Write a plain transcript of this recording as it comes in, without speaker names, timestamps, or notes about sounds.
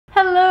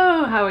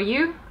how are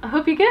you? I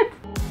hope you're good.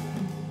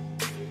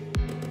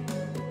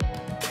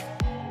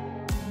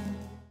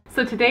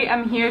 So today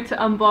I'm here to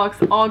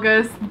unbox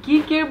August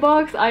Geek Gear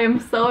box. I am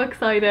so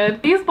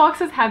excited. These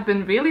boxes have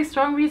been really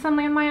strong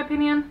recently in my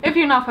opinion. If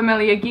you're not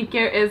familiar, Geek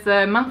Gear is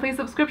a monthly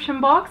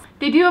subscription box.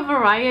 They do a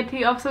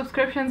variety of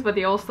subscriptions, but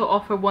they also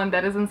offer one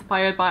that is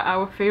inspired by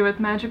our favorite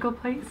magical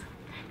place.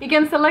 You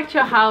can select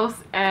your house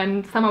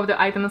and some of the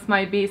items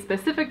might be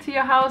specific to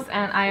your house,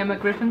 and I am a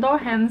Gryffindor,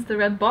 hence the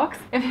red box.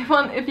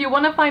 If you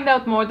want to find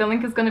out more, the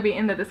link is going to be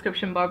in the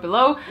description bar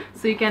below,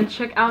 so you can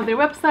check out their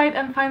website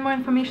and find more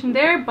information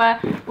there.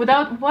 But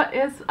without, what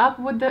is up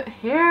with the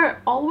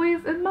hair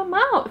always in my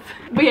mouth?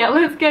 But yeah,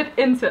 let's get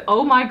into it.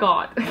 Oh my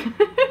god.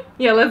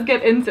 Yeah, let's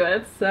get into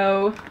it.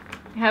 So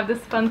we have this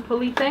fun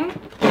pulley thing.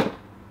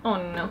 Oh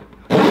no.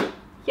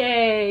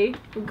 Yay!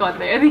 We got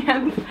there at the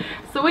end.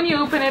 So when you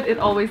open it, it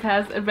always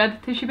has a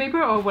red tissue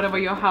paper or whatever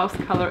your house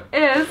color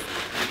is.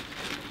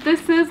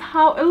 This is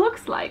how it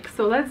looks like.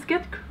 So let's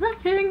get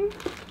cracking.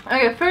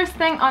 Okay, first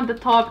thing on the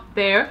top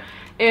there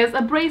is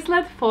a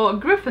bracelet for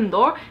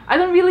Gryffindor. I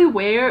don't really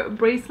wear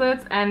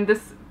bracelets, and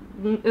this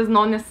is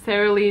not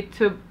necessarily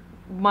to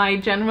my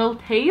general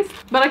taste,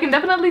 but I can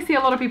definitely see a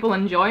lot of people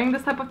enjoying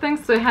this type of thing.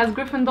 So it has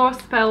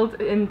Gryffindor spelled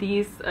in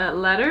these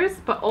letters,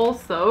 but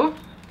also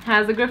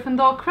has a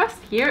Gryffindor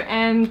crest here,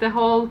 and the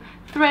whole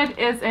thread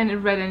is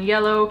in red and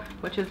yellow,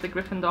 which is the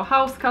Gryffindor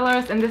house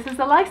colors, and this is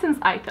a license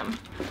item.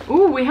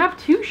 Ooh, we have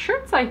two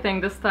shirts I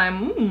think this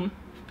time.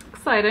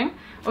 Exciting.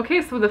 Okay,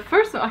 so the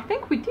first one, I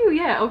think we do,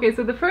 yeah. Okay,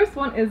 so the first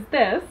one is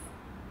this.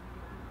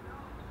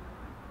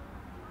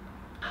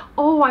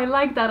 Oh, I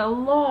like that a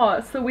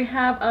lot. So we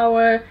have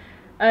our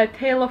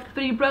Tale of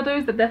Three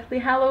Brothers, the Deathly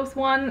Hallows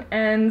one,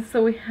 and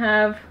so we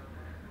have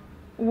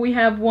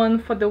one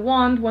for the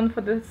wand, one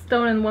for the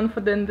stone, and one for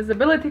the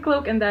invisibility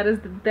cloak, and that is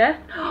the death.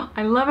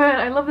 I love it.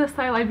 I love this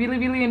style. I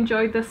really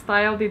enjoyed this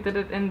style. They did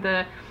it in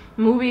the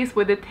movies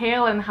with the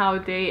tail and how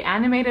they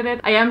animated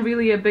it. I am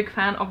really a big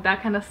fan of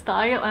that kind of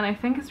style, and I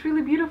think it's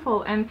really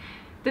beautiful. And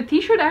the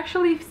t-shirt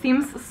actually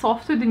seems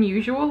softer than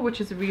usual,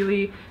 which is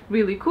really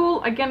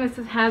cool. Again, it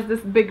has this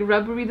big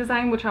rubbery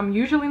design, which I'm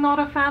usually not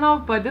a fan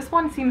of, but this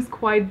one seems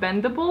quite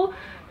bendable,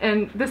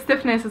 and the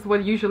stiffness is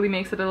what usually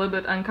makes it a little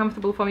bit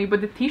uncomfortable for me. But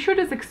the t-shirt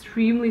is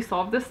extremely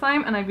soft this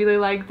time, and I really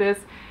like this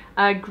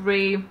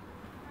gray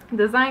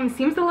design.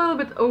 Seems a little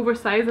bit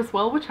oversized as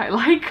well, which I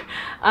like.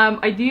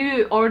 I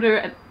do order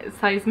a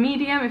size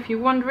medium if you're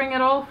wondering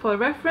at all for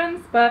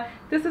reference, but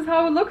this is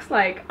how it looks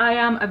like. I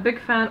am a big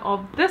fan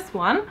of this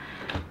one.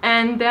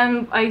 And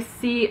then I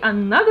see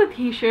another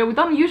t-shirt. We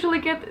don't usually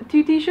get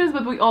two t-shirts,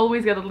 but we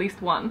always get at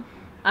least one.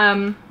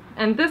 And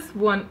this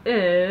one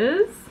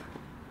is,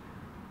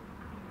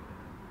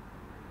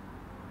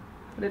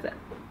 what is it?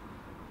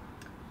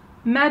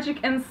 Magic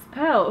and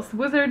Spells,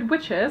 Wizard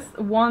Witches,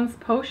 Wands,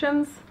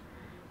 Potions,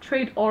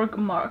 Trade Org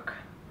Mark.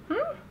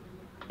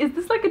 Is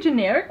this like a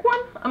generic one?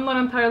 I'm not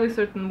entirely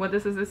certain what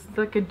this is. Is it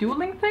like a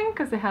dueling thing?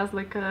 Because it has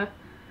like a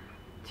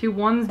two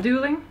wands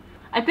dueling.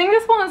 I think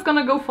this one is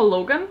gonna go for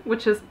Logan,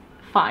 which is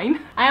fine.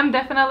 I am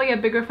definitely a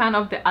bigger fan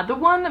of the other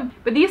one,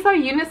 but these are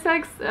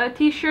unisex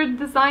t-shirt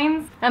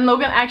designs, and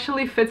Logan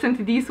actually fits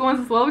into these ones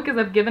as well, because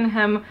I've given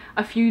him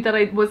a few that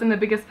I wasn't the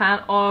biggest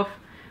fan of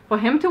for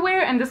him to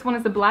wear, and this one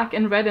is a black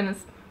and red, and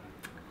it's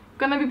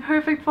gonna be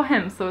perfect for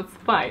him, so it's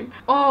fine.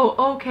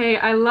 Oh, okay,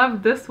 I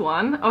love this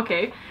one.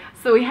 Okay,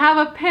 so we have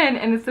a pin,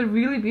 and it's a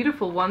really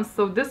beautiful one.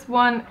 So this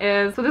one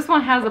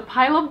has a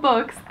pile of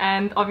books,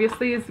 and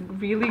obviously it's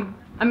really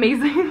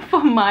amazing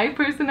for my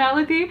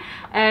personality,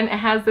 and it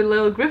has the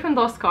little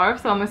Gryffindor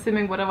scarf, so I'm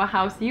assuming whatever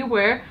house you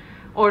were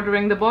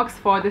ordering the box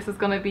for, this is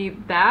gonna be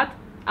that,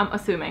 I'm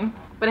assuming.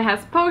 But it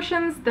has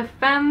potions,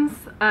 defense,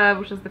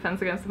 which is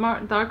defense against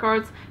dark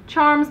arts,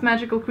 charms,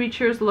 magical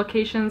creatures,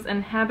 locations,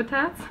 and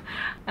habitats.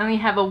 And we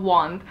have a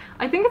wand.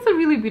 I think it's a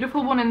really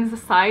beautiful one, and the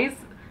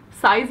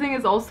sizing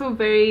is also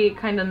very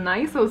kind of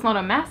nice. So it's not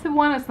a massive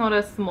one, it's not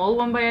a small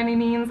one by any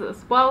means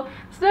as well.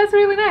 So that's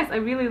really nice. I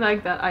really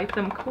like that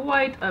item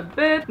quite a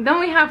bit.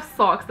 Then we have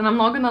socks, and I'm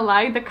not gonna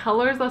lie, the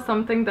colors are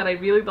something that I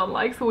really don't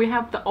like. So we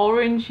have the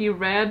orangey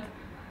red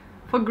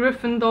for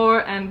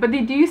Gryffindor, but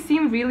they do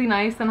seem really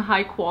nice and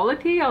high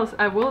quality.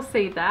 I will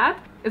say that.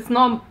 It's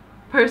not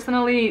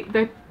personally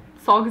the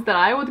socks that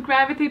I would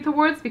gravitate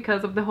towards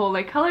because of the whole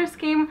like color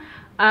scheme,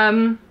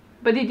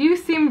 but they do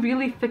seem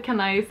really thick and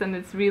nice, and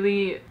it's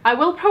really, I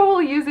will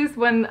probably use this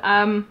when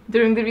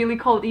during the really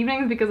cold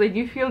evenings, because I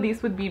do feel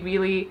these would be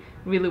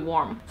really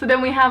warm. So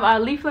then we have our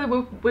leaflet,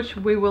 which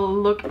we will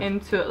look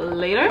into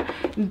later.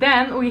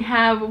 Then we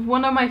have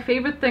one of my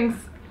favorite things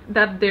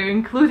that they're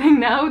including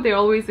now. They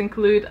always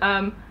include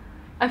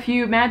a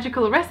few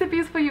magical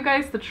recipes for you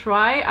guys to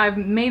try. I've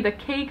made a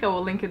cake, I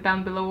will link it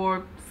down below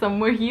or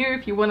somewhere here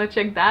if you want to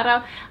check that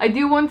out. I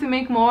do want to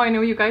make more. I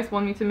know you guys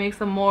want me to make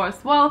some more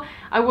as well.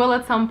 I will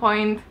at some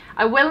point.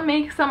 I will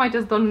make some, I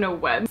just don't know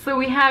when. So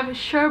we have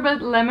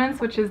sherbet lemons,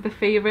 which is the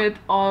favorite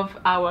of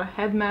our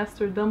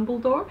headmaster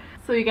Dumbledore.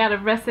 So you got a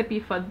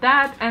recipe for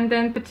that, and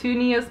then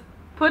petunias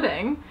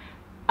pudding.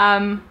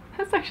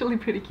 That's actually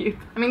pretty cute.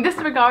 I mean,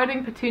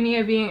 disregarding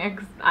Petunia being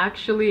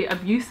actually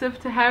abusive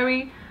to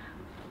Harry,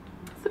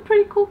 it's a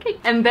pretty cool cake.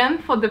 And then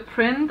for the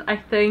print, I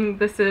think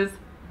this is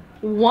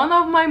one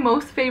of my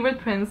most favorite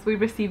prints we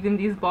received in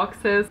these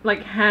boxes,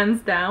 like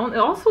hands down. It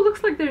also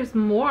looks like there's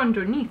more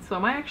underneath, so I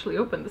might actually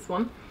open this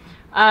one.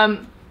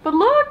 But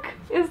look,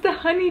 it's the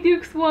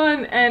Honeydukes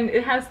one, and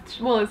it has,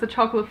 well, it's a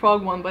chocolate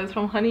frog one, but it's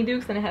from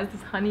Honeydukes and it has this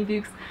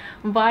Honeydukes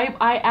vibe.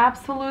 I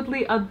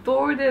absolutely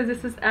adore this.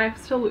 This is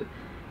absolute.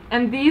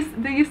 And these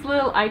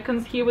little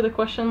icons here with a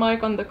question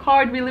mark on the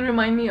card really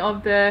remind me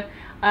of the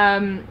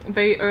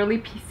very early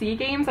PC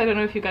games. I don't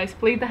know if you guys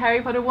played the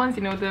Harry Potter ones,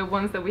 you know, the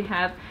ones that we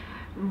had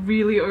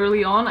really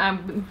early on.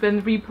 I've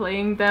been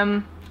replaying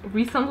them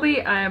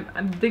recently.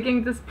 I'm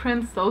digging this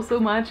print so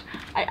much.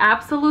 I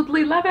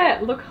absolutely love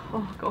it. Look,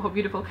 oh god, how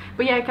beautiful.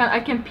 But yeah, I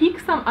can peek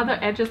some other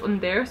edges on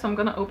there, so I'm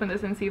gonna open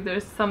this and see if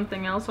there's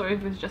something else or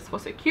if it's just for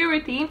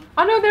security.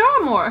 Oh no, there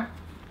are more.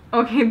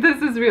 Okay,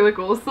 this is really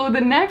cool. So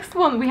the next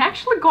one, we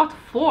actually got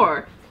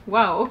 4.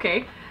 Wow,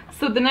 okay.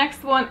 So the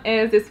next one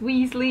is this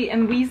Weasley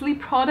and Weasley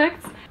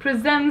Products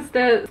presents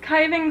the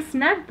Skiving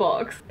Snack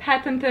Box,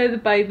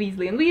 patented by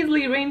Weasley and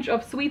Weasley, range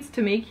of sweets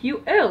to make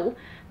you ill.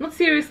 Not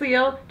seriously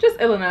ill, just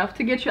ill enough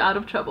to get you out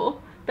of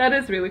trouble. That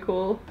is really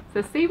cool. It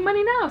says save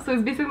money now. So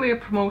it's basically a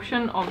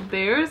promotion of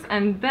theirs.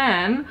 And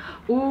then,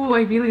 ooh,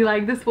 I really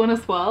like this one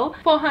as well.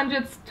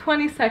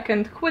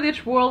 422nd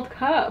Quidditch World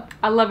Cup.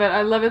 I love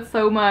it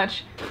so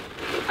much.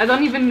 I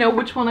don't even know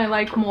which one I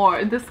like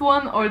more, this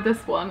one or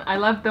this one. I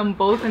love them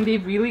both and they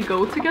really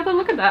go together.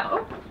 Look at that.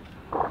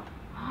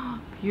 Oh,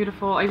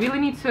 beautiful. I really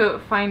need to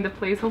find the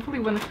place. Hopefully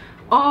when...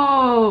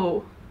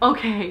 Oh,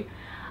 okay.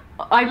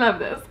 I love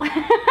this.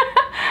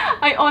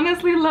 I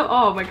honestly love...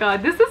 Oh my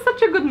god, this is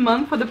such a good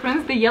month for the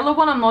prints. The yellow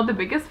one I'm not the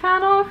biggest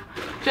fan of,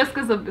 just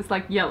because of it's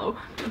like yellow.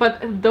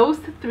 But those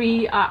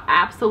 3 are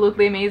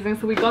absolutely amazing.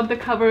 So we got the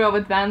cover of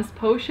Advanced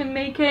Potion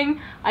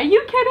Making. Are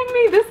you kidding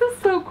me? This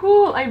is so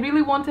cool. I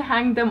really want to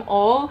hang them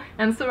all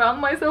and surround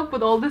myself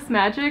with all this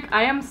magic.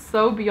 I am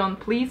so beyond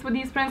pleased with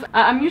these prints.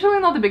 I'm usually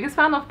not the biggest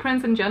fan of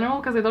prints in general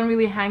because I don't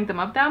really hang them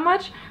up that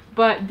much.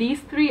 But these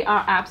 3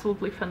 are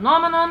absolutely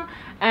phenomenal,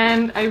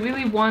 and I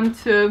really want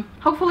to...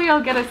 Hopefully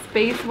I'll get a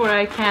space where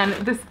I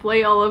can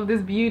display all of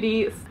this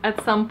beauty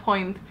at some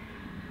point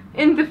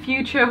in the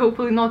future,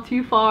 hopefully not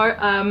too far.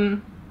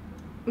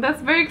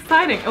 That's very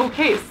exciting.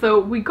 Okay, so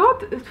we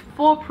got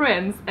 4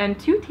 prints and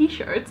 2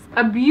 t-shirts,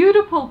 a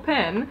beautiful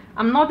pin.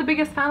 I'm not the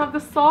biggest fan of the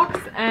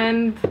socks,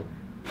 and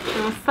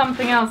there was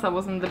something else I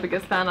wasn't the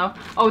biggest fan of.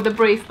 Oh, the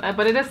bracelet,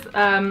 but it is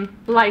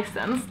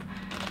licensed.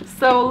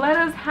 So let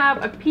us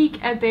have a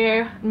peek at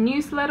their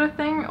newsletter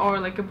thing, or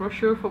like a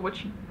brochure for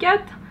what you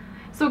get.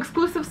 So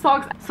exclusive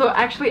socks. So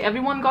actually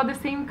everyone got the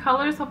same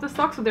colors of the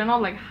socks, so they're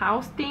not like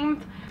house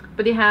themed,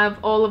 but they have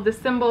all of the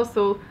symbols.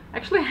 So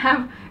actually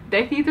have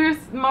Death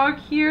Eater's mark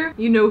here,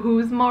 you know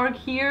who's mark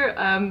here,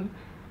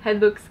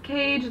 Hedwig's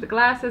cage, the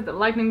glasses, the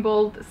lightning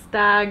bolt,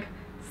 stag,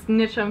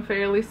 snitch, I'm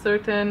fairly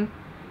certain.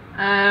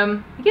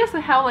 Yes,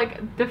 I have like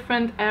a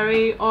different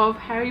array of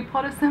Harry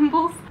Potter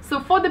symbols. So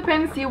for the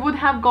pins, you would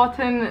have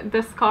gotten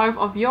the scarf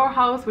of your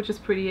house, which is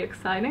pretty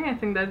exciting. I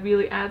think that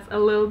really adds a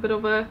little bit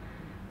of a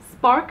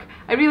spark.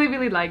 I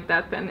really like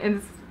that pin.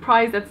 It's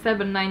priced at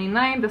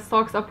 $7.99. The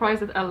socks are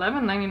priced at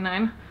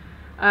 $11.99.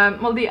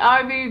 Well, they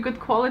are very good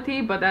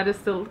quality, but that is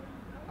still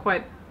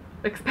quite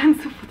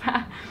expensive for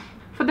that.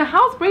 For the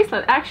house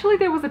bracelet, actually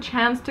there was a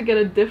chance to get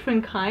a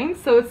different kind.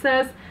 So it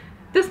says,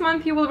 this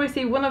month you will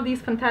receive one of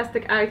these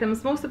fantastic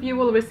items. Most of you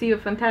will receive a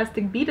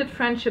fantastic beaded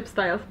friendship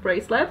style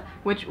bracelet,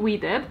 which we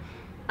did.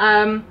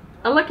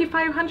 A lucky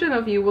 500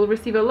 of you will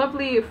receive a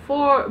lovely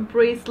 4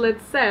 bracelet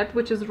set,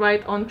 which is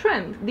right on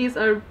trend. These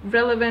are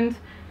relevant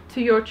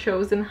to your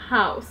chosen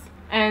house.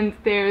 And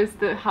there's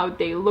how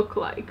they look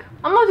like.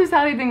 I'm not too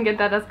sad I didn't get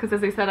that, that's because,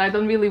 as I said, I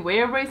don't really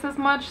wear bracelets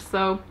much,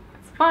 so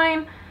it's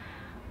fine.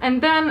 And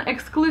then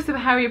exclusive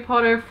Harry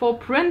Potter 4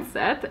 print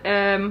set.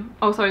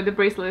 Oh sorry, the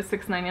bracelet is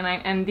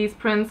 $6.99 and these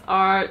prints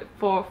are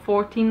for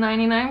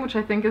 $14.99, which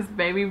I think is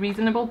very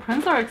reasonable.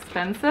 Prints are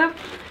expensive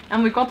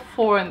and we got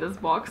 4 in this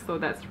box, so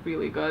that's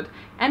really good.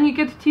 And you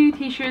get 2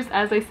 t-shirts,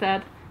 as I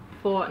said,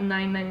 for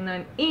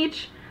 $9.99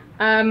 each.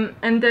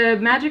 And the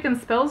Magic and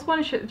Spells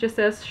one just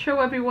says, show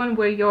everyone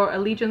where your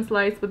allegiance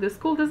lies with this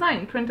cool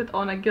design, printed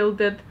on a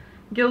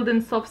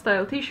Gildan soft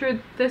style t-shirt.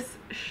 This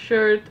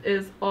shirt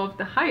is of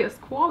the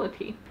highest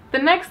quality. The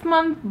next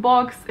month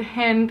box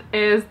hint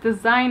is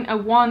design a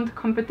wand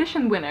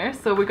competition winner.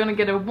 So we're gonna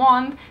get a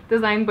wand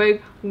designed by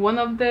one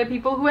of the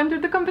people who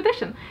entered the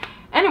competition.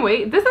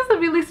 Anyway, this is a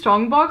really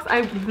strong box.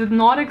 I did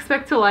not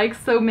expect to like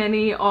so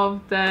many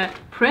of the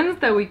prints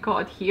that we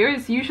got here.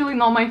 It's usually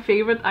not my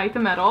favorite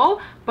item at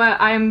all, but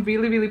I am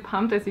really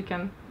pumped, as you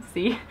can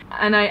see.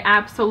 And I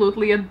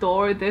absolutely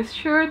adore this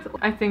shirt.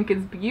 I think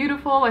it's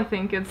beautiful. I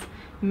think it's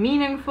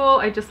meaningful.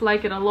 I just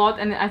like it a lot.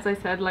 And as I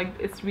said, like,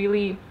 it's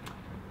really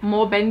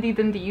more bendy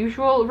than the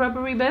usual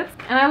rubbery bits.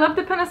 And I love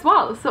the pin as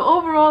well. So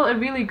overall, a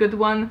really good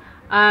one.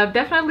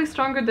 Definitely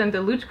stronger than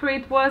the Loot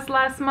Crate was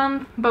last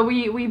month, but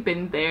we've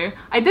been there.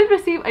 I did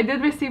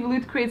receive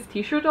Loot Crate's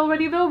t-shirt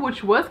already though,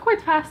 which was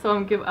quite fast, so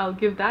I'll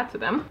give that to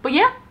them. But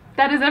yeah,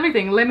 that is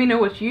everything. Let me know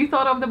what you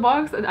thought of the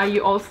box. Are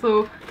you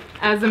also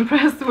as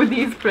impressed with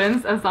these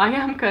prints as I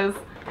am? Because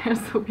they're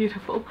so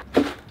beautiful.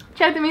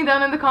 Chat to me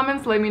down in the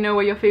comments, let me know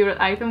what your favorite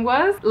item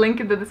was. Link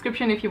in the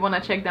description if you want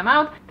to check them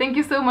out. Thank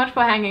you so much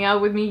for hanging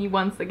out with me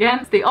once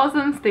again. Stay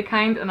awesome, stay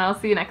kind, and I'll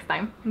see you next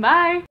time.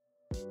 Bye!